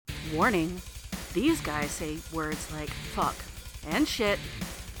Warning, these guys say words like fuck and shit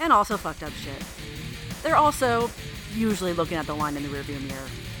and also fucked up shit. They're also usually looking at the line in the rearview mirror.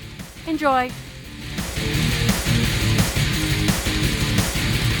 Enjoy!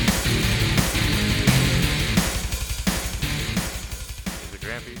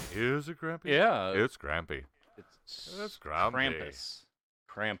 Is it Grampy? Yeah. It's Grampy. It's Grampy.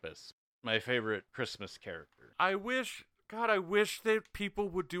 Krampus. My favorite Christmas character. I wish that people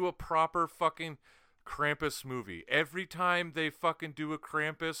would do a proper fucking Krampus movie. Every time they fucking do a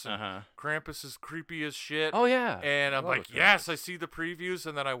Krampus, and Krampus is creepy as shit. Oh, yeah. And I'm like, yes, I see the previews,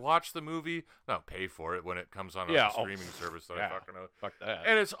 and then I watch the movie. I don't pay for it when it comes on a streaming service that I fucking know. Fuck that.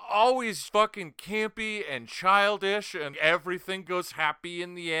 And it's always fucking campy and childish, and everything goes happy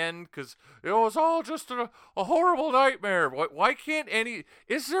in the end, because it was all just a horrible nightmare. Why can't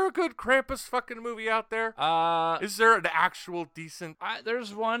is there a good Krampus fucking movie out there? Is there an actual decent?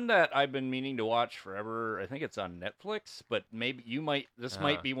 There's one that I've been meaning to watch forever. I think it's on Netflix, but maybe this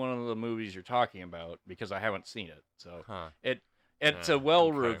might be one of the movies you're talking about, because I haven't seen it. So it's a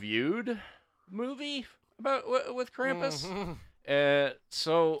well-reviewed movie with Krampus.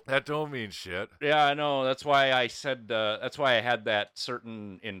 So that don't mean shit. Yeah, I know. That's why I said. That's why I had that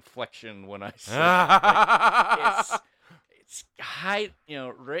certain inflection when I said it's high.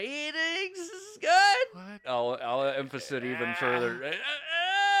 Ratings is good. What? I'll emphasize it even further.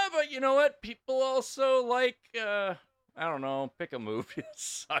 But you know what? People also like. I don't know. Pick a movie that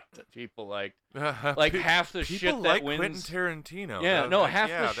sucked that people liked. Like half the shit that wins. Quentin Tarantino. Yeah,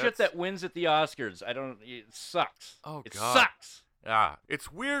 half the shit that wins at the Oscars. It sucks. Oh, it God. sucks. Yeah, it's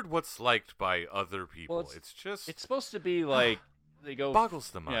weird what's liked by other people. Well, it's supposed to be like they go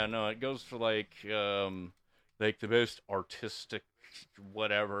boggles the mind. Yeah, no, it goes for like the most artistic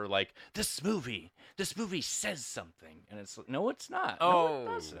whatever. Like this movie says something, and it's like, no, it's not. No, it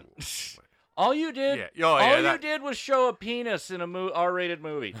doesn't. All you did, you did was show a penis in a R-rated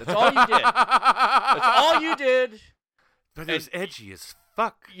movie. That's all you did. That's all you did. But it's edgy as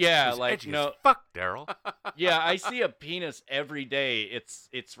fuck. Yeah, it's like edgy as fuck, Daryl. Yeah, I see a penis every day.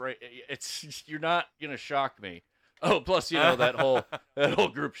 It's right. You're not gonna shock me. Oh, plus that whole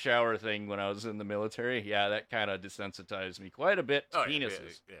group shower thing when I was in the military. Yeah, that kind of desensitized me quite a bit to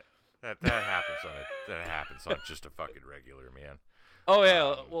penises. Yeah. That happens on just a fucking regular, man. Oh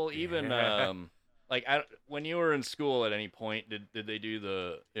yeah, well even when you were in school at any point, did they do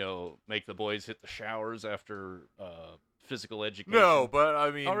the make the boys hit the showers after physical education? No, but I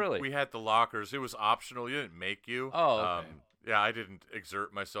mean, really? We had the lockers. It was optional. You didn't make you. Oh, okay. Yeah, I didn't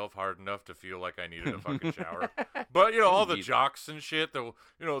exert myself hard enough to feel like I needed a fucking shower. But all the jocks and shit, the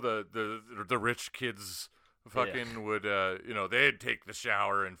rich kids. Fucking would they'd take the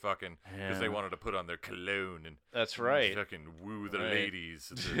shower and fucking because they wanted to put on their cologne and that's right, fucking woo the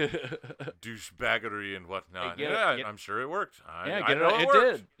ladies, douchebaggery and whatnot. I'm sure it worked. It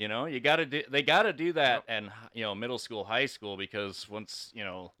did. You they gotta do that, and middle school, high school, because once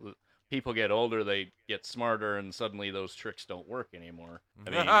people get older, they get smarter, and suddenly those tricks don't work anymore. I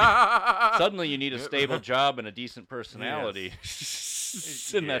mean, suddenly you need a stable job and a decent personality.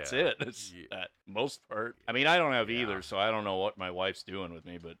 Yes. And that's it. That's that most part. I mean, I don't have either, so I don't know what my wife's doing with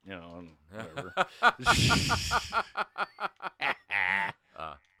me, but whatever.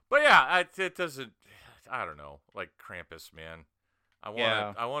 But yeah, it doesn't. I don't know, like Krampus, man. I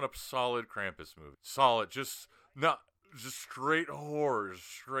want a solid Krampus movie. Solid, just straight horror,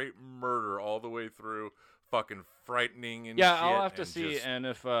 straight murder all the way through. Fucking frightening and shit. Yeah, I'll have to see. And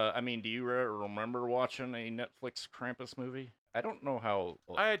if do you remember watching a Netflix Krampus movie? I don't know how.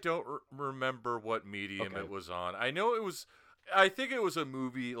 I don't remember what medium it was on. I know it was. I think it was a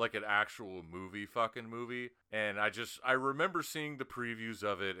movie, like an actual fucking movie. And I remember seeing the previews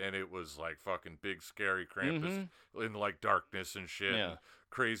of it, and it was like fucking big scary Krampus in like darkness and shit. Yeah. And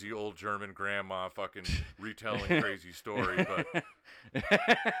crazy old German grandma fucking retelling crazy story, but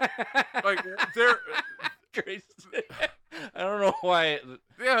like they're. Crazy. I don't know why.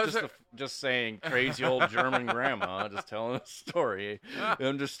 Just saying crazy old German grandma just telling a story.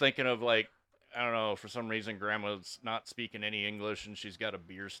 I'm just thinking of I don't know, for some reason grandma's not speaking any English and she's got a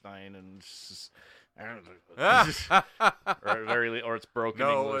beer stein and I don't know, or it's broken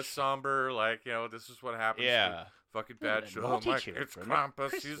English. It's somber. This is what happens. Yeah, fucking bad show. It's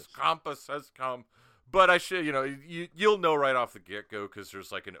Krampus. Krampus has come. But I should, you'll know right off the get-go because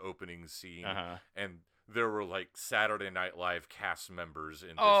there's like an opening scene and. There were Saturday Night Live cast members in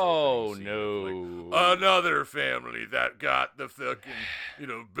this. Oh no! Another family that got the fucking,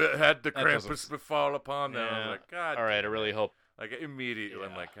 had the Krampus befall upon them. Yeah. I'm like, God. All right, I really hope. Immediately,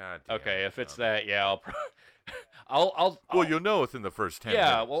 I'm like, God. Okay, if it's that, yeah, Well, you'll know within the first 10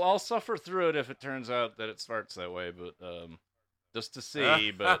 Yeah, minutes. well, I'll suffer through it if it turns out that it starts that way, but just to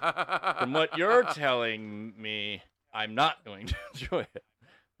see. But from what you're telling me, I'm not going to enjoy it.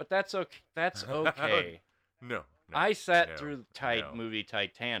 But that's okay. That's okay. No. I sat through the movie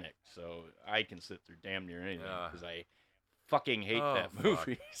Titanic, so I can sit through damn near anything because I fucking hate that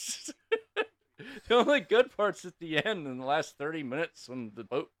movie. The only good part's at the end in the last 30 minutes when the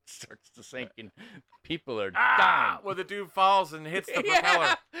boat starts to sink and people are dying. Well, the dude falls and hits the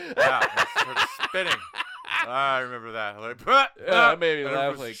propeller. Yeah, it starts spinning. I remember that. Like, that made me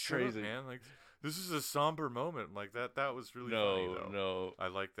laugh like crazy. Man. Like, this is a somber moment. Like that was really funny, though. No. I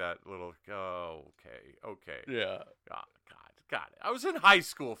like that little. Oh, okay. Yeah. God. I was in high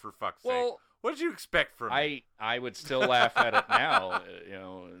school, for fuck's sake. What did you expect from me? I would still laugh at it now.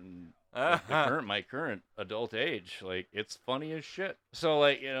 My current adult age, like it's funny as shit. So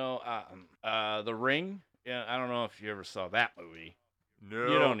like The Ring. Yeah, I don't know if you ever saw that movie. No,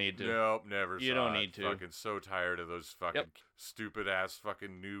 you don't need to. Nope, never. You don't need to. Fucking so tired of those fucking stupid ass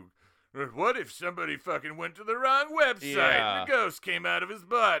fucking new. What if somebody fucking went to the wrong website and the ghost came out of his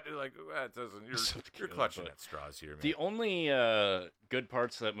butt? Like that doesn't. You're clutching at straws here, man. The only good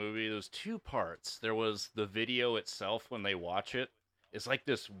parts of that movie, there's two parts. There was the video itself when they watch it. It's like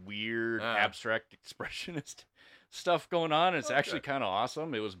this weird abstract expressionist stuff going on. It's actually kind of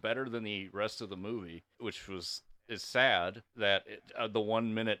awesome. It was better than the rest of the movie, which is sad that the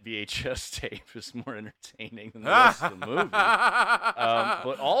 1 minute VHS tape is more entertaining than the rest of the movie.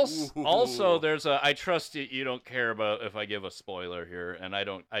 But also there's I trust you don't care about if I give a spoiler here, and I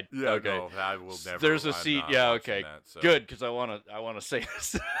don't. No, I will never. There's a scene. Yeah, okay, good, because I want to say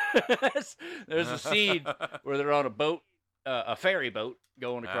this. There's a scene where they're on a boat. A ferry boat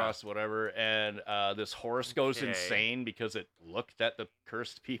going across whatever, and this horse goes insane because it looked at the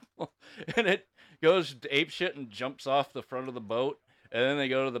cursed people, and it goes apeshit and jumps off the front of the boat, and then they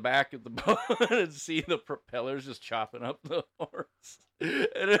go to the back of the boat and see the propellers just chopping up the horse,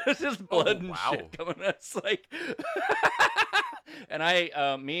 and it's just blood and shit coming. It's like,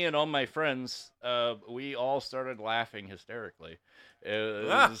 and me and all my friends, we all started laughing hysterically. It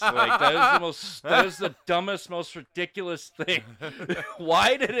was like that is the dumbest, most ridiculous thing.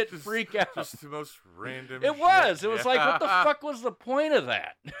 Why did it freak out? Just the most random. It was like, what the fuck was the point of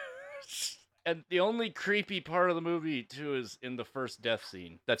that? And the only creepy part of the movie too is in the first death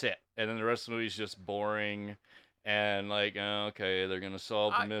scene. That's it. And then the rest of the movie is just boring. And like, okay, they're gonna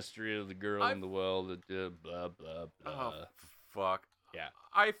solve the mystery of the girl in the well. Blah blah blah. Oh fuck. Yeah.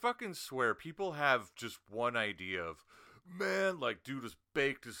 I fucking swear, people have just one idea of. Man, like, dude was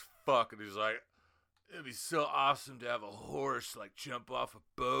baked as fuck, and he's like, it'd be so awesome to have a horse, like, jump off a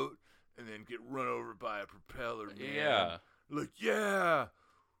boat and then get run over by a propeller, man. Yeah. Like, yeah,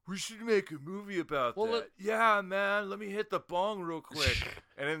 we should make a movie about that. Yeah, man, let me hit the bong real quick.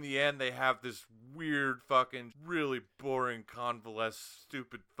 And in the end, they have this weird fucking, really boring, convalescent,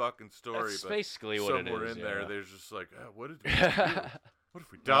 stupid fucking story. That's basically what it is. Somewhere in there, they're just like, what did we do? What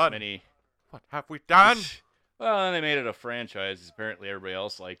have we done? What have we done? Well, and they made it a franchise. Apparently, everybody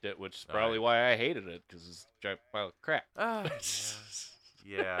else liked it, which is probably why I hated it, because it's a giant pile of crap.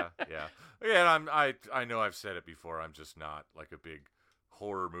 Yeah. Again, I know I've said it before. I'm just not like a big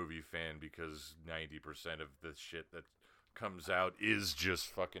horror movie fan because 90% of the shit that comes out is just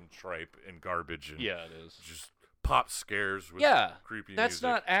fucking tripe and garbage. And it is. Just pop scares with creepy that's music.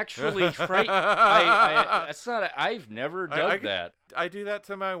 Not actually fright. That's not. I've never done that. I do that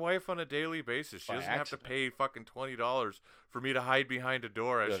to my wife on a daily basis. She doesn't have to pay fucking $20 for me to hide behind a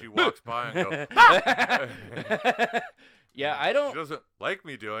door as she walks by and go. Yeah, I don't. She doesn't like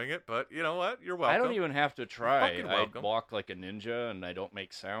me doing it, but you know what? You're welcome. I don't even have to try. I walk like a ninja and I don't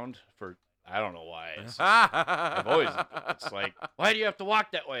make sound for. I don't know why. It's like, why do you have to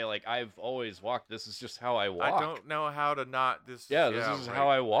walk that way? Like, I've always walked. This is just how I walk. I don't know how to not. This is how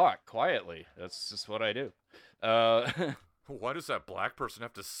I walk quietly. That's just what I do. Why does that black person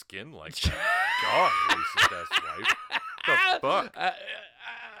have to skin like that? God, racist ass wife. The fuck?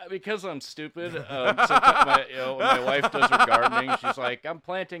 Because I'm stupid. Sometimes when my wife does her gardening, she's like, I'm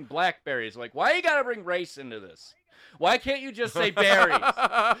planting blackberries. Like, why you gotta bring race into this? Why can't you just say berries?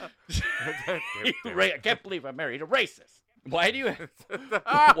 I can't believe I married a racist. Why do you?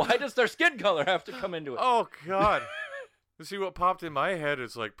 Why does their skin color have to come into it? Oh God! See, what popped in my head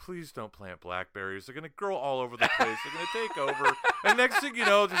is like, please don't plant blackberries. They're gonna grow all over the place. They're gonna take over, and next thing you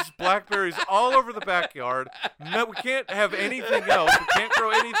know, there's blackberries all over the backyard. No, we can't have anything else. We can't grow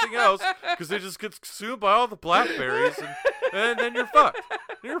anything else because they just get consumed by all the blackberries, and then you're fucked.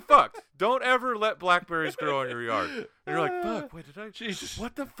 You're fucked. Don't ever let blackberries grow in your yard. And you're like, fuck, wait, Jesus.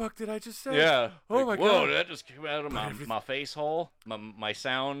 What the fuck did I just say? Yeah. Oh like, my God. Whoa, did that just come out of my face hole? My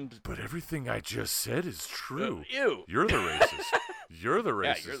sound. But everything I just said is true. Ew. You're the racist. You're the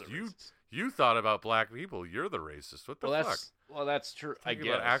racist. Yeah, you're the racist. You thought about black people. You're the racist. What the fuck? Well, that's true. I guess.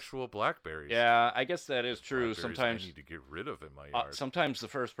 About actual blackberries. Yeah, I guess that is true. Blackberries Sometimes I need to get rid of in my yard. sometimes the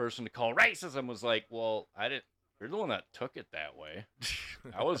first person to call racism was like, "Well, I didn't." You're the one that took it that way.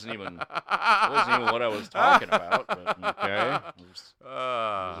 That wasn't even what I was talking about. But okay, I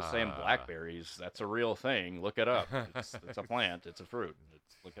was just saying blackberries. That's a real thing. Look it up. It's a plant. It's a fruit.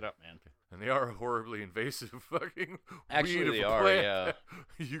 Look it up, man. And they are a horribly invasive fucking Actually, weed of they a are. plant.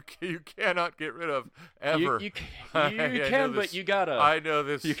 Yeah. You cannot get rid of ever. You can, but you gotta. I know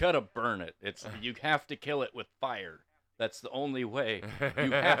this. You gotta burn it. You have to kill it with fire. That's the only way.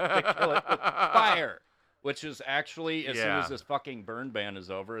 You have to kill it with fire. Which is actually, as soon as this fucking burn ban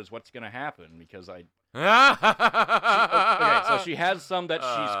is over, is what's going to happen. Because okay, so she has some that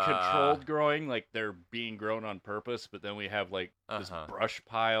she's controlled growing, like they're being grown on purpose. But then we have like this brush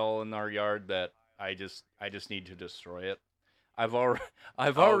pile in our yard that I just need to destroy it. I've already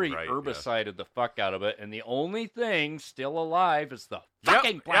herbicided the fuck out of it, and the only thing still alive is the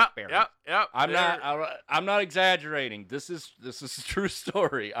fucking blackberry. Yep. I'm not exaggerating. This is a true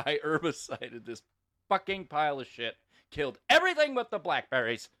story. I herbicided this fucking pile of shit, killed everything but the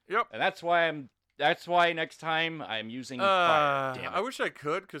blackberries. Yep. And that's why next time I'm using fire. Damn it. I wish I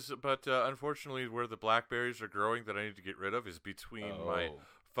could, but unfortunately, where the blackberries are growing that I need to get rid of is between my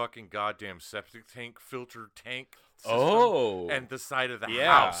fucking goddamn septic tank filter tank system and the side of the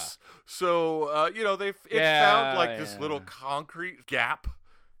house. So it found like this little concrete gap.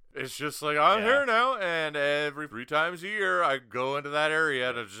 It's just like, I'm here now, and every 3 times a year I go into that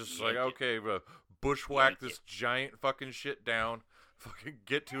area to just okay, bushwhack this giant fucking shit down, fucking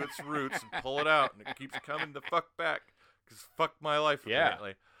get to its roots and pull it out, and it keeps coming the fuck back, because fuck my life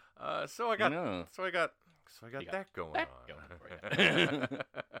apparently. So I got that going on.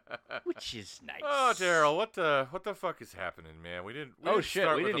 Which is nice. Oh, Daryl, what the fuck is happening, man? We didn't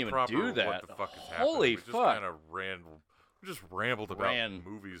even do that. What the fuck is happening? Holy fuck! Fuck. We just rambled about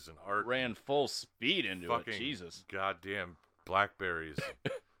movies and art. Ran full speed into it. Jesus. Goddamn blackberries.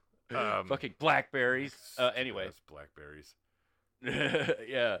 Fucking blackberries. Anyway. Blackberries.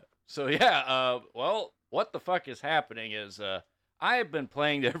 Yeah. So yeah. Well, what the fuck is happening is I have been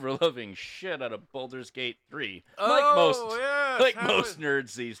playing the ever-loving shit out of Baldur's Gate 3, like most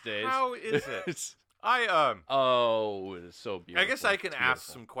nerds these days. How is it? it is so beautiful. I guess I can ask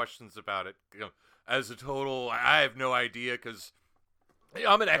some questions about it. As a total, I have no idea because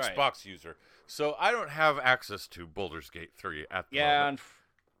I'm an Xbox user, so I don't have access to Baldur's Gate 3 at the moment.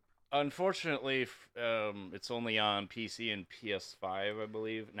 Unfortunately, it's only on PC and PS5, I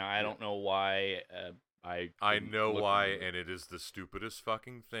believe. Now, I don't know why. I know why, and it is the stupidest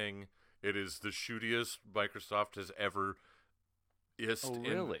fucking thing. It is the shootiest Microsoft has ever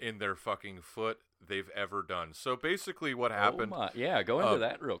in their fucking foot they've ever done. So basically what happened... go into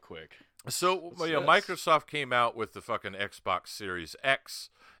that real quick. So Microsoft came out with the fucking Xbox Series X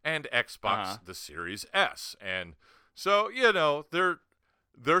and Xbox the Series S. And so,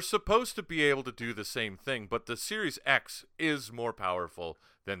 they're supposed to be able to do the same thing, but the Series X is more powerful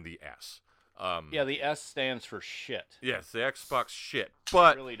than the S. The S stands for shit. Yes, the Xbox shit.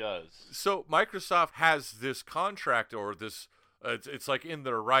 But it really does. So Microsoft has this contract or this... it's like in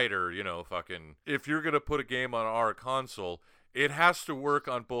their writer, fucking... If you're going to put a game on our console, it has to work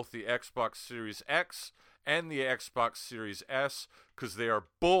on both the Xbox Series X and the Xbox Series S, because they are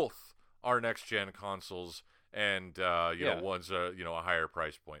both our next-gen consoles, and, one's a higher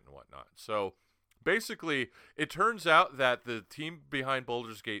price point and whatnot. So... Basically, it turns out that the team behind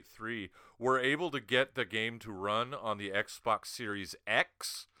Baldur's Gate 3 were able to get the game to run on the Xbox Series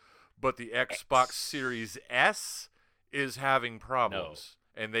X, but the Xbox Series S is having problems,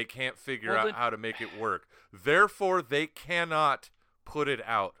 and they can't figure out how to make it work. Therefore, they cannot put it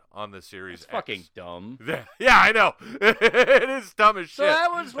out on the Series X. It's fucking dumb. Yeah, I know. It is dumb as shit. So that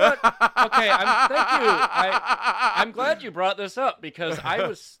was what... Okay, thank you. I'm glad you brought this up, because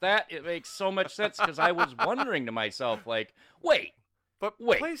it makes so much sense, because I was wondering to myself, like, wait,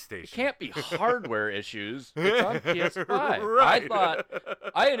 PlayStation. It can't be hardware issues. It's on PS5. Right.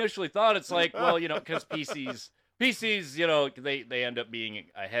 I initially thought it's like, well, because PCs, they end up being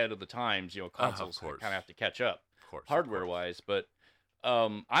ahead of the times. Consoles kind of have to catch up, hardware-wise, but...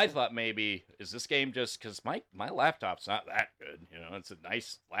 I thought maybe, is this game just because my laptop's not that good? It's a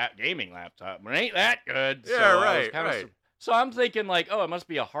nice gaming laptop, but it ain't that good. Yeah, right. So I'm thinking like, it must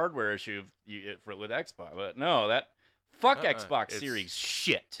be a hardware issue with Xbox. But no, that Fuck Xbox Series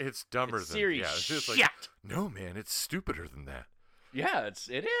shit. It's dumber it's than Series it's shit. like, no, man, it's stupider than that. Yeah, it is.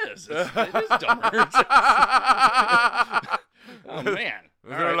 It is dumber. Oh man.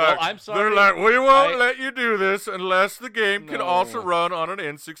 They're Right, like, I'm sorry. They're like, we won't let you do this unless the game can No. also run on an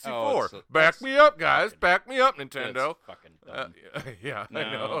N64. Oh, Back me up, guys. Back me up, Nintendo. It's fucking dumb. Yeah, No,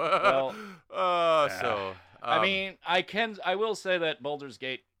 I know. well, I mean, I will say that Baldur's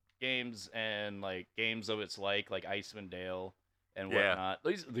Gate games and like games of its like Icewind Dale and whatnot.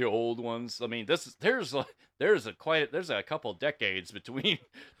 These are the old ones. I mean, there's a couple decades between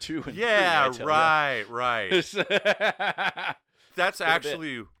 2 and 3. Yeah, I right. tell ya. That's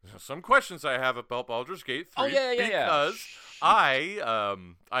actually some questions I have about Baldur's Gate 3. Oh yeah. Because I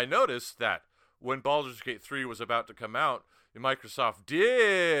noticed that when Baldur's Gate 3 was about to come out, Microsoft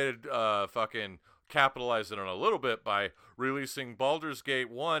did fucking capitalize it on a little bit by releasing Baldur's Gate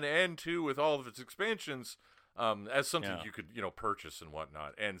 1 and 2 with all of its expansions as something you could, purchase and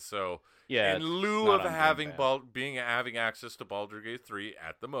whatnot. And so in lieu of having access to Baldur's Gate 3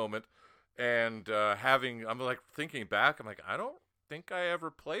 at the moment, and I'm like thinking back, I'm like, I don't think I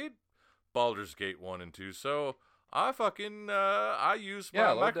ever played Baldur's Gate 1 and 2, so I fucking I used my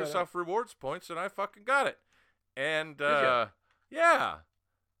Microsoft rewards points and I fucking got it. And yeah.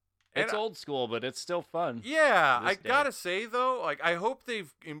 It's old school, but it's still fun. Yeah, I gotta say though, like I hope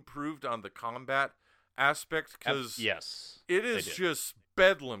they've improved on the combat aspect, because it is just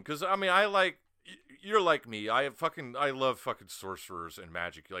bedlam. Because I mean, you're like me. I love fucking sorcerers and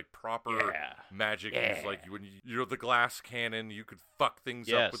magic. Like proper magic is like when you're the glass cannon, you could fuck things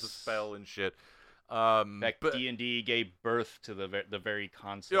up with a spell and shit. But D&D gave birth to the very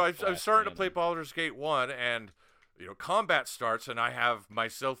concept. I'm starting to play Baldur's Gate 1, and combat starts, and I have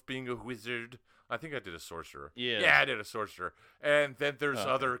myself being a wizard. I think I did a sorcerer. Yeah, I did a sorcerer. And then there's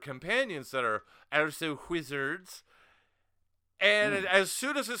other companions that are also wizards. And as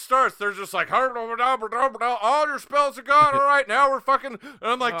soon as it starts, they're just like, all your spells are gone. All right, now we're fucking... And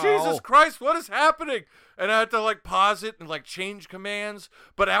I'm like, Jesus Christ, what is happening? And I had to like pause it and like change commands.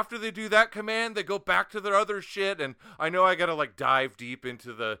 But after they do that command, they go back to their other shit. And I know I got to like dive deep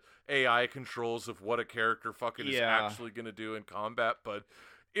into the AI controls of what a character fucking is actually going to do in combat. But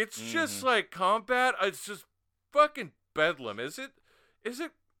it's just like combat. It's just fucking bedlam. Is it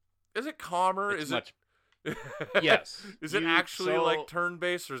calmer? It's is much... it... Yes. Is it actually like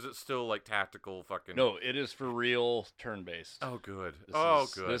turn-based, or is it still like tactical fucking... No, it is for real turn-based. Oh, good. Good.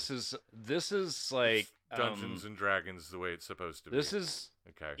 This is like... Dungeons and Dragons the way it's supposed to be. This is...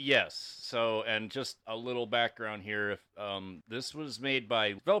 Okay. Yes. So, and just a little background here. This was made by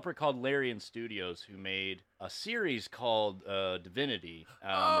a developer called Larian Studios, who made a series called Divinity,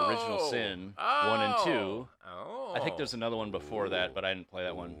 Original Sin 1 and 2. I think there's another one before that, but I didn't play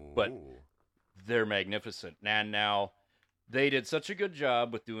that one. But... they're magnificent. And now they did such a good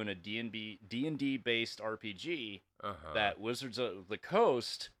job with doing a D&D based RPG that Wizards of the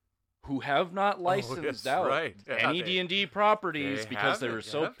Coast, who have not licensed out any D&D properties because they were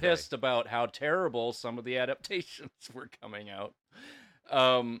so pissed about how terrible some of the adaptations were coming out.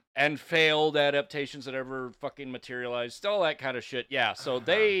 And failed adaptations that ever fucking materialized, all that kind of shit. Yeah, so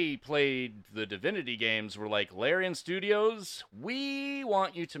they played the Divinity games, were like, Larian Studios, we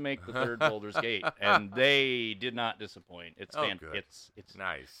want you to make the third Baldur's Gate. And they did not disappoint. It's fantastic. It's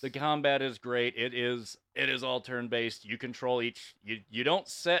nice. The combat is great. It is all turn-based. You control you don't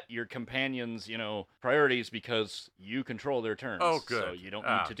set your companions, priorities because you control their turns. Oh, good. So you don't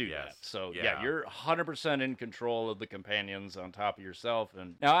need to do that. So you're 100% in control of the companions on top of yourself.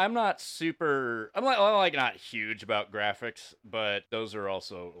 And now I'm not huge about graphics, but those are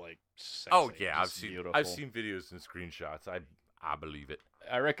also like sexy. Oh yeah, I've seen videos and screenshots. I believe it.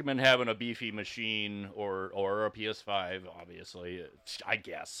 I recommend having a beefy machine or a PS5, obviously. I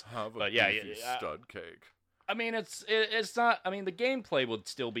guess. But beefy stud cake. I mean, it's not. I mean, the gameplay would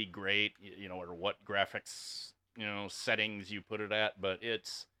still be great, or what graphics, settings you put it at. But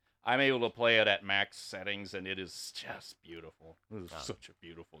I'm able to play it at max settings, and it is just beautiful. It is such a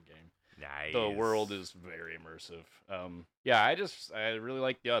beautiful game. Nice. The world is very immersive. I really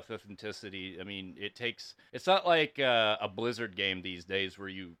like the authenticity. I mean, it's not like a Blizzard game these days where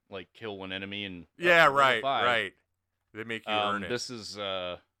you like kill one enemy and right. They make you earn it. This is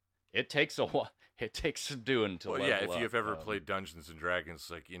it takes a while. It takes some doing to level up. If you've ever played Dungeons and Dragons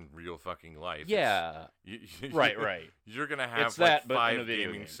like in real fucking life. Yeah. Right. You're gonna have 5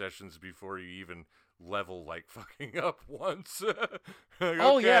 gaming sessions before you even level like fucking up once.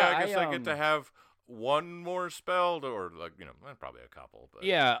 I guess I get to have one more spell, or like probably a couple. But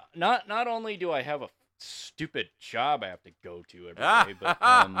yeah, not only do I have a stupid job I have to go to every day. But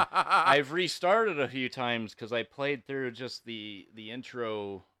I've restarted a few times because I played through just the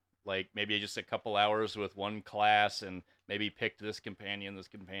intro, like maybe just a couple hours with one class, and maybe picked this companion,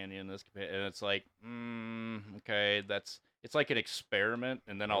 and it's like, okay, it's like an experiment,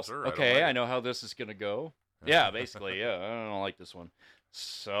 and then I know how this is gonna go. Yeah, basically, yeah, I don't like this one.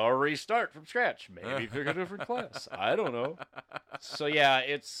 So restart from scratch. Maybe pick a different class. I don't know. So yeah,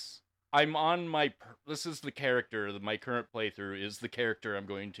 I'm on this is the character. My current playthrough is the character I'm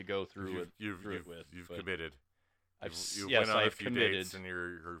going to go through it with. You've committed. You yes, went on I've a few committed. dates, and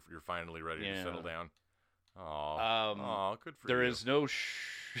you're finally ready to settle down. Good for there you.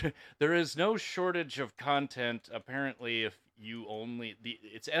 There is no shortage of content. Apparently, if you only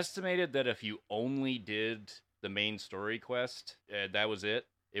it's estimated that if you only did the main story quest, that was it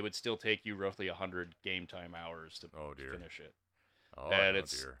would still take you roughly 100 game time hours to finish it. And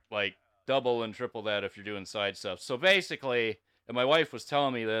it's like double and triple that if you're doing side stuff. So basically, and my wife was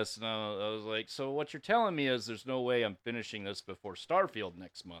telling me this, and I was like, so what you're telling me is there's no way I'm finishing this before Starfield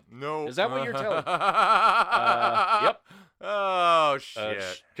next month. No. Is that what you're telling me? Yep. Oh,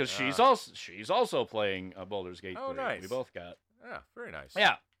 shit. Because she's also playing Baldur's Gate 3. Nice. We both got. Yeah, very nice.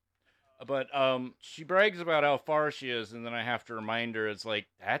 Yeah. But she brags about how far she is, and then I have to remind her, it's like,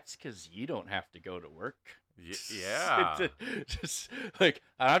 that's because you don't have to go to work. Yeah. Just like,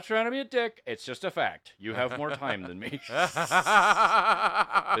 I'm not trying to be a dick. It's just a fact. You have more time than me.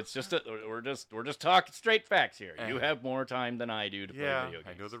 It's just we're just talking straight facts here. You have more time than I do to play video games.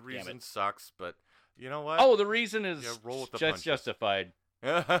 I know the reason sucks, but you know what? Oh, the reason is just justified.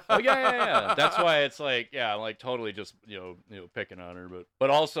 Yeah. That's why it's like, I'm like totally just picking on her, but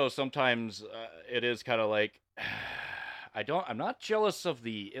also sometimes it is kind of like I'm not jealous of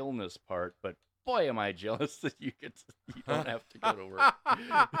the illness part, but boy, am I jealous that you don't have to go to work.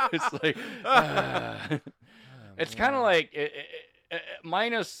 It's like it's kind of like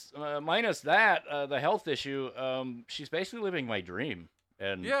minus that the health issue. She's basically living my dream,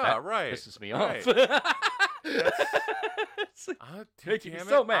 and that pisses me off. Making me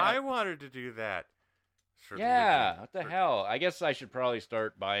so mad. I wanted to do that. What the hell? I guess I should probably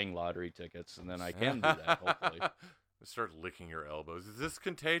start buying lottery tickets, and then I can do that. Hopefully, start licking your elbows. Is this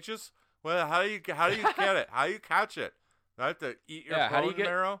contagious? Well, how do you get it? How do you catch it? I have to eat your bone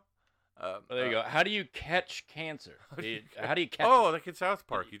marrow. There you go. How do you catch cancer? How do you catch? Oh, like in South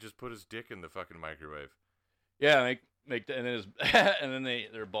Park, you just put his dick in the fucking microwave. Yeah, and then and then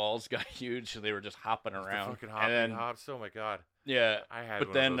their balls got huge, so they were just hopping around. The fucking hopping hops. Oh my god. Yeah, I had one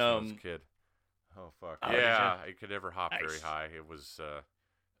of those when I was a kid. Oh fuck. Yeah, I could never hop very high. It was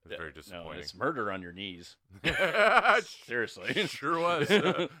very disappointing. No, it's murder on your knees. Seriously. Sure was.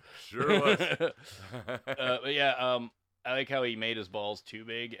 Sure was. But yeah, I like how he made his balls too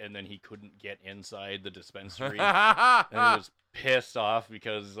big, and then he couldn't get inside the dispensary, and he was pissed off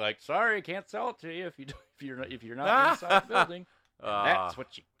because, like, sorry, I can't sell it to you if you're not inside the building. That's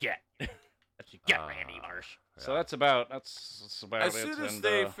what you get. That's what you get, Randy Marsh. Yeah. So that's about it. As soon as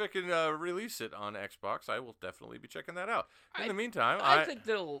they freaking release it on Xbox, I will definitely be checking that out. In the meantime, I think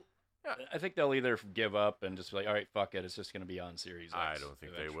they'll. Yeah. I think they'll either give up and just be like, all right, fuck it, it's just going to be on Series X. I don't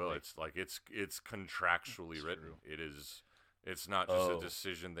think they will. It's like it's contractually written. True. It's not just a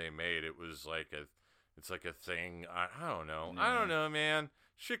decision they made. It was like it's like a thing. I don't know. I don't know, man.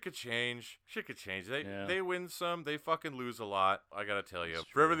 Shit could change. They win some, they fucking lose a lot. I gotta tell you,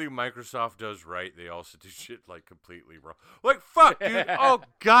 for everything Microsoft does right, they also do shit like completely wrong. Like fuck, dude. Oh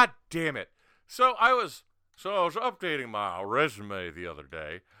god damn it. So I was updating my resume the other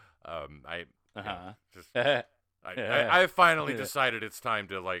day. I finally decided it's time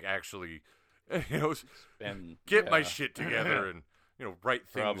to like actually, get my shit together and write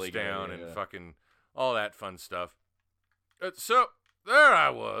things down and fucking all that fun stuff. So there I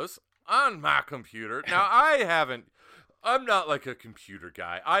was on my computer. Now I'm not like a computer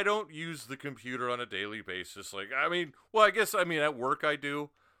guy. I don't use the computer on a daily basis. Like I guess at work I do.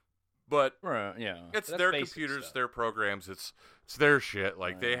 But it's their computers, their programs. It's their shit.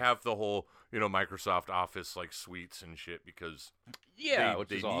 Like they have the whole Microsoft Office like suites and shit because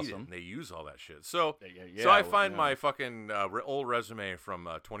which is awesome. They use all that shit. So I find my fucking old resume from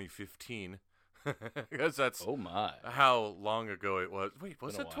 2015 because that's how long ago it was. Wait,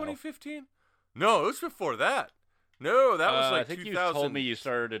 was it 2015? No, it was before that. No, that was like I think 2000. You told me you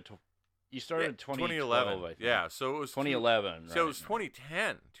started in 2011. I think. Yeah, so it was 2011. So it was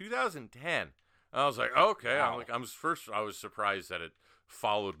 2010. I was like, okay. Wow. I was surprised that it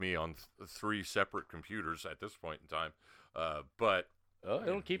followed me on 3 separate computers at this point in time. But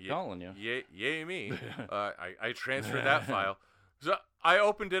it'll keep calling you. Yay me. I transferred that file. So I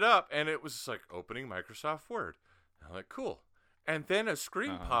opened it up, and it was like opening Microsoft Word. I'm like, cool. And then a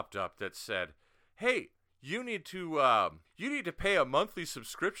screen popped up that said, "Hey, you need to pay a monthly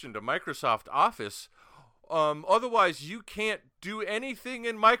subscription to Microsoft Office. Otherwise, you can't do anything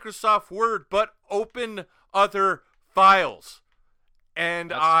in Microsoft Word but open other files."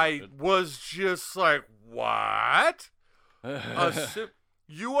 And I was just like, "What?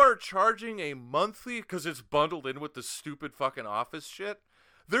 You are charging a monthly because it's bundled in with the stupid fucking Office shit?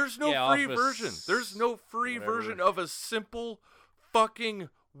 There's no free version. There's no free version of a simple fucking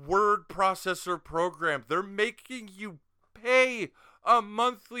word processor program. They're making you pay a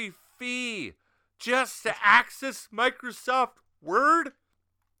monthly fee just to access Microsoft Word?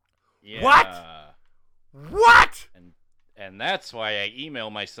 Yeah. What? And that's why I email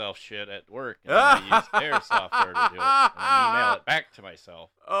myself shit at work, and I use their software to do it, and I email it back to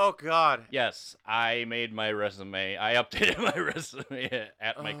myself. Oh, God. Yes, I made my resume. I updated my resume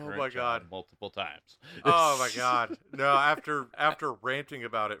at my current job multiple times. Oh, my God. No, after ranting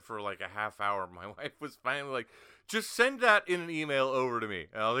about it for like a half hour, my wife was finally like, "Just send that in an email over to me."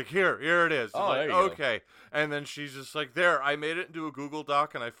 And I was like, here it is. Oh, like, there you okay. Go. And then she's just like, "There, I made it into a Google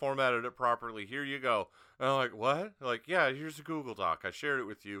Doc and I formatted it properly. Here you go." And I'm like, "What?" Like, "Yeah, here's a Google Doc. I shared it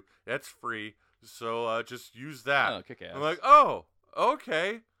with you. That's free. So just use that." Oh, kick ass. I'm like, "Oh,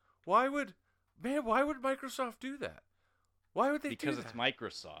 okay. Why would Microsoft do that? Why would they do that?" Because it's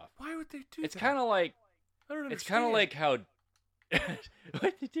Microsoft. Why would they do it's that? Kind of like, I don't understand. It's kind of like how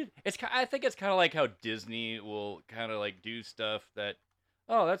what they did. I think it's kind of like how Disney will kind of like do stuff that,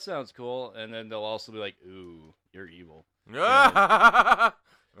 oh, that sounds cool, and then they'll also be like, "Ooh, you're evil."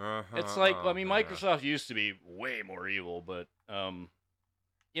 It's like, I mean, Microsoft used to be way more evil, but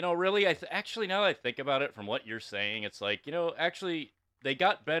really, actually, now that I think about it, from what you're saying, it's like, actually, they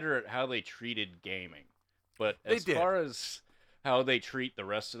got better at how they treated gaming, but as far as how they treat the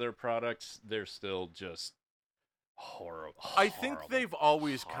rest of their products, they're still just horrible. I think they've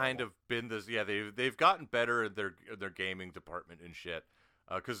always kind of been this. Yeah, they've gotten better at their gaming department and shit,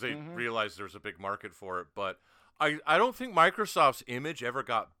 because they realized there's a big market for it. But I don't think Microsoft's image ever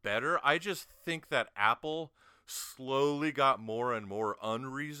got better. I just think that Apple slowly got more and more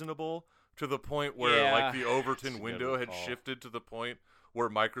unreasonable to the point where like the Overton window had shifted to the point where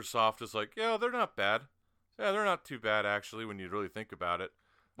Microsoft is like, "Yeah, they're not bad. Yeah, they're not too bad actually when you really think about it."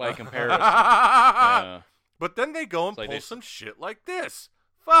 By comparison. But then they go and pull some shit like this.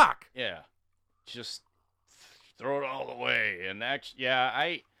 Fuck. Yeah. Just throw it all away. And actually,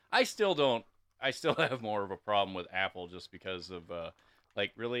 I still don't. I still have more of a problem with Apple just because of,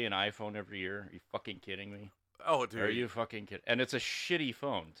 really an iPhone every year. Are you fucking kidding me? Oh, dude. Are you fucking kidding? And it's a shitty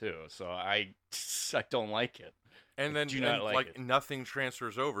phone, too. So I don't like it. And then it. Nothing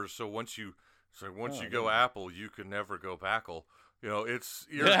transfers over. So once you go Apple, you can never go Backle. You're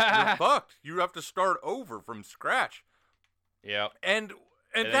fucked. You have to start over from scratch. Yeah. And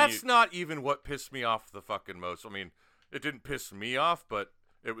that's not even what pissed me off the fucking most. I mean, it didn't piss me off, but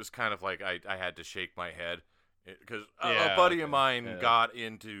it was kind of like I had to shake my head because a buddy of mine got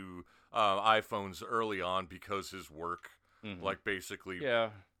into iPhones early on because his work, basically,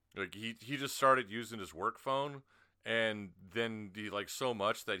 like he just started using his work phone, and then he so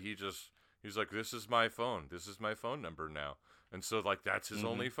much that he's like, "This is my phone. This is my phone number now." And so, that's his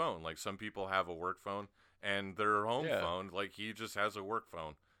only phone. Like, some people have a work phone and their home phone. Like, he just has a work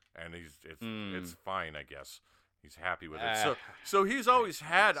phone, and it's fine, I guess. He's happy with it. So he's always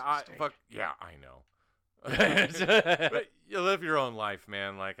had. I know. But you live your own life,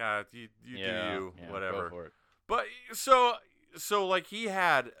 man. Like, you do you, whatever. Go for it. But so he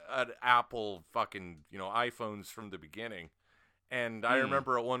had an Apple fucking iPhones from the beginning. And I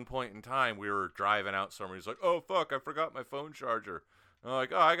remember at one point in time, we were driving out somewhere. He's like, "Oh, fuck, I forgot my phone charger." And I'm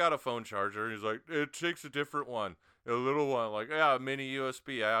like, "Oh, I got a phone charger." And he's like, "It takes a different one, a little one." Like, "Yeah, a mini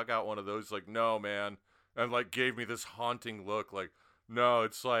USB. I got one of those." He's like, "No, man." And gave me this haunting look like, "No,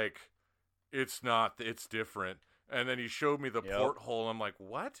 it's it's not, it's different." And then he showed me the porthole. And I'm like,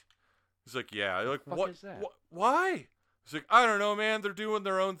 "What?" He's like, "Yeah." I'm like, "What? Is that? Why?" He's like, "I don't know, man. They're doing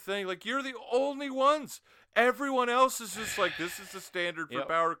their own thing. Like, you're the only ones. Everyone else is just like, this is the standard for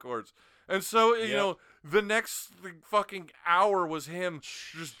power cords." And so, the next fucking hour was him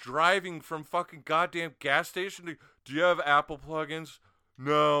just driving from fucking goddamn gas station to, "Do you have Apple plugins?"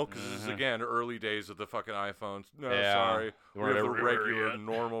 "No," because this is, again, early days of the fucking iPhones. "No, sorry. We have the regular,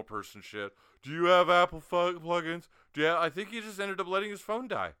 normal person shit." "Do you have Apple plugins?" "Yeah." I think he just ended up letting his phone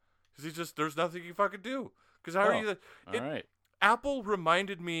die. Because there's nothing you fucking do. Because how are you... All right. Apple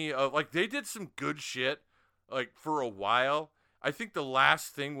reminded me of, they did some good shit, for a while. I think the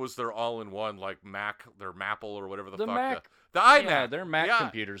last thing was their all-in-one, their Maple or whatever the fuck. Mac, The iMac. Yeah, their Mac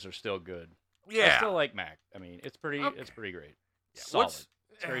computers are still good. Yeah. I still like Mac. I mean, it's pretty great. Yeah. Solid.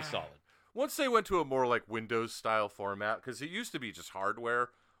 It's very solid. Once they went to a more like Windows style format, because it used to be just hardware.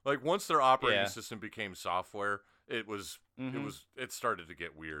 Like once their operating system became software, it started to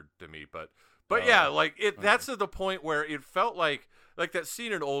get weird to me. But yeah, like that's to the point where it felt like that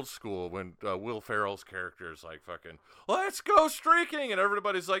scene in Old School when Will Ferrell's character is like fucking, let's go streaking, and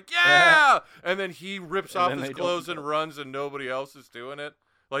everybody's like, yeah, and then he rips off his clothes and runs, and nobody else is doing it.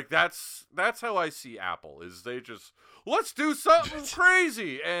 Like that's how I see Apple, is they just, let's do something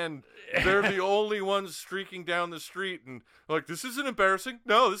crazy, and they're the only ones streaking down the street, and like, this isn't embarrassing.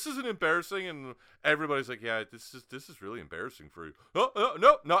 No, this isn't embarrassing, and everybody's like, yeah, this is really embarrassing for you.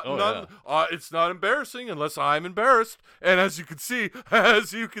 No, none. It's not embarrassing unless I'm embarrassed, and as you can see,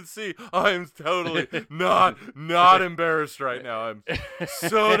 I'm totally not embarrassed right now. I'm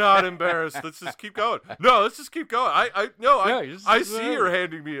so not embarrassed. Let's just keep going. No, let's just keep going. I see you're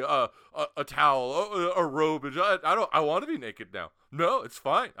handing me a towel, a robe, and I want to be naked now. No, it's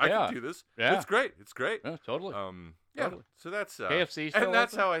fine. I can do this. Yeah. It's great. Yeah, totally. Totally. So that's KFC, and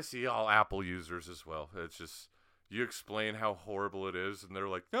that's how I see all Apple users as well. It's just, you explain how horrible it is, and they're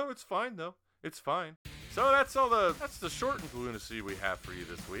like, no, it's fine though. It's fine. So that's the shortened lunacy we have for you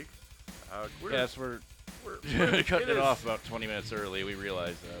this week. We're cutting it off about 20 minutes early. We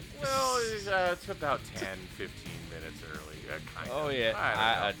realize that. Well, it's about 10, 15 minutes early. Kind of. Oh,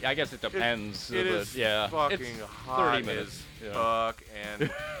 yeah. I guess it depends. It is fucking hot 30 minutes. Fuck.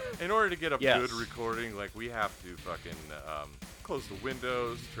 And in order to get a good recording, like, we have to fucking close the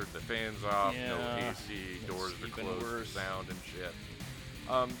windows, turn the fans off, no AC, doors are closed, sound and shit.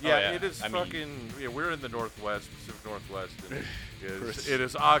 It is we're in the Northwest, Pacific Northwest, and it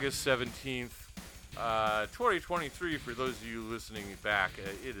is August 17th. 2023, for those of you listening back,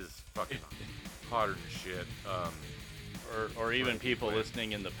 it is fucking hotter than shit. Or even people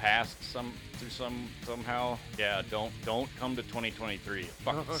listening in the past somehow. Yeah, don't come to 2023. It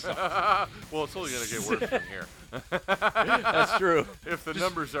fucking sucks. Well, it's only gonna get worse from here. That's true. If the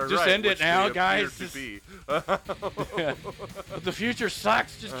numbers are just right, end it now, guys. But the future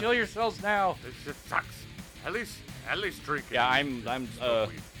sucks. Just kill yourselves now. It just sucks. At least drink it. Yeah, I'm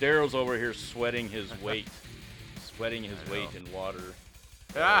Daryl's over here sweating his weight in water.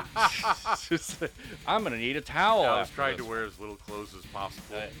 I'm gonna need a towel. I was trying to wear as little clothes as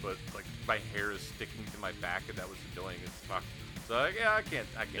possible, but like my hair is sticking to my back, and that was annoying as fuck. So I can't.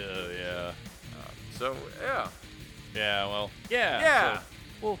 Yeah. So yeah. Yeah. Well. Yeah. So,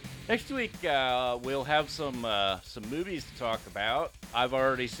 well, next week we'll have some movies to talk about. I've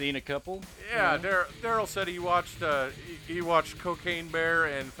already seen a couple. Yeah, Daryl said he watched Cocaine Bear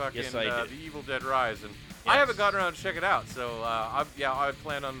and fucking The Evil Dead Rise, and I haven't gotten around to check it out. So I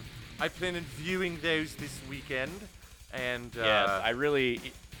plan on viewing those this weekend. And I really,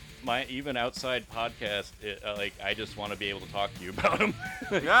 my even outside podcast, I just want to be able to talk to you about them.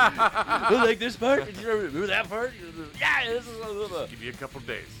 Like this part, did you remember that part? Yeah, this is. Give me a couple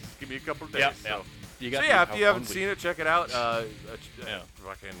days. Yeah. So if you haven't seen it, check it out.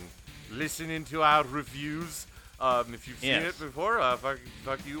 Fucking listen into our reviews. If you've seen it before,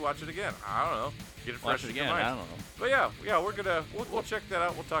 fuck you, watch it again. I don't know. Get it fresh in your mind. I don't know. But we'll check that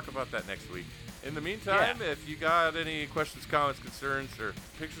out. We'll talk about that next week. In the meantime, if you got any questions, comments, concerns, or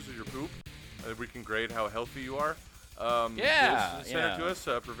pictures of your poop, we can grade how healthy you are. Send it to us,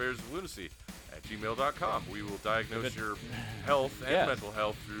 purveyors of lunacy at gmail.com. We will diagnose your health and mental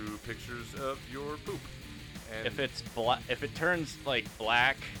health through pictures of your poop. And if it turns like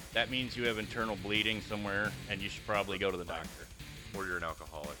black, that means you have internal bleeding somewhere, and you should probably go to the doctor. Or you're an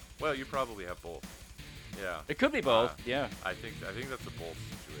alcoholic. Well, you probably have both. Yeah. It could be both. I think that's a both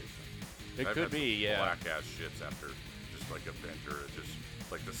situation. It could be, black ass shits after just like a bender, just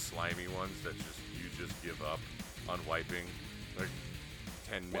like the slimy ones that you just give up on wiping, like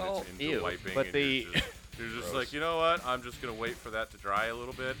 10 minutes into wiping, but you're just like, you know what? I'm just gonna wait for that to dry a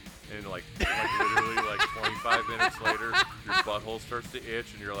little bit, and like literally like 25 minutes later, your butthole starts to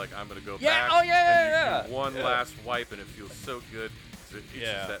itch, and you're like, I'm gonna go back. And you do one last wipe, and it feels so good. It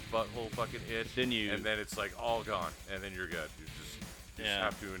itches that butthole fucking itch, and then it's like all gone, and then you're good. You just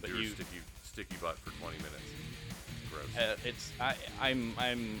have to endure sticky butt for 20 minutes. Gross.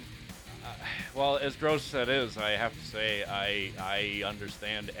 Well, as gross as that is, I have to say I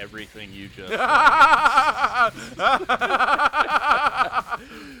understand everything you just.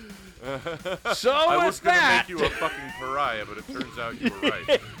 So I was gonna make you a fucking pariah, but it turns out you were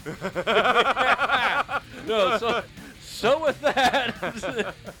right. No, so with that.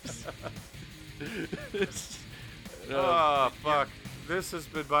 Oh fuck. This has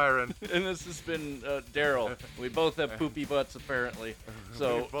been Byron. And this has been Daryl. We both have poopy butts, apparently.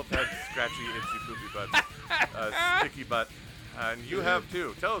 So We both have scratchy, itchy, poopy butts. Sticky butt. And you have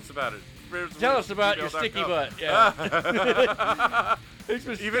too. Tell us about it. Tell us about your sticky butt. Yeah.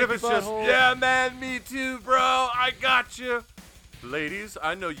 Even if it's just, yeah, man, me too, bro. I got you. Ladies,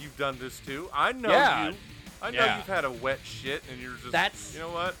 I know you've done this too. I know you. I know you've had a wet shit and you're just, you know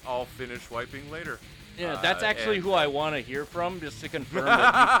what? I'll finish wiping later. Yeah, that's actually who I want to hear from, just to confirm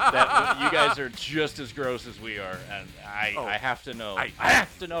that you guys are just as gross as we are. And I have to know. I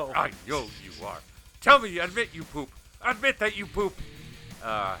have to know. I know you are. Tell me, admit you poop. Admit that you poop.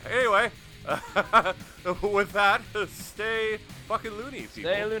 Anyway, with that, stay fucking loony,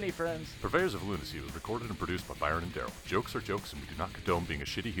 people. Stay loony, friends. Purveyors of Lunacy was recorded and produced by Byron and Daryl. Jokes are jokes, and we do not condone being a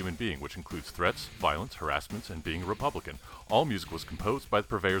shitty human being, which includes threats, violence, harassments, and being a Republican. All music was composed by the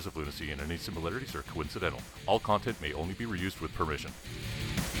Purveyors of Lunacy, and any similarities are coincidental. All content may only be reused with permission.